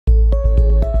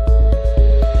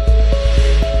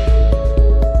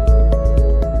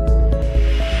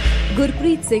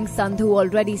Gurpreet Singh Sandhu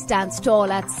already stands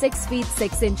tall at 6 feet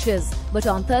 6 inches, but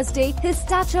on Thursday, his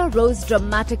stature rose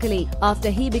dramatically after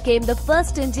he became the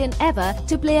first Indian ever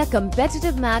to play a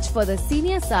competitive match for the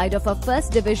senior side of a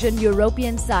first division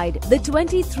European side. The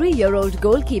 23-year-old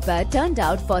goalkeeper turned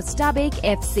out for Stabæk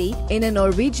FC in a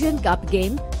Norwegian Cup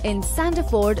game in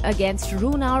Sandefjord against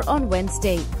Runar on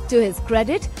Wednesday. To his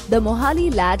credit, the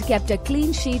Mohali lad kept a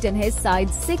clean sheet in his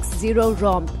side's 6-0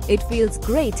 romp. It feels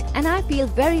great and I feel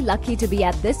very lucky to be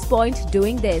at this point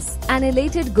doing this, an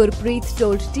elated Gurpreet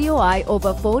told TOI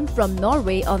over phone from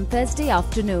Norway on Thursday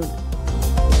afternoon.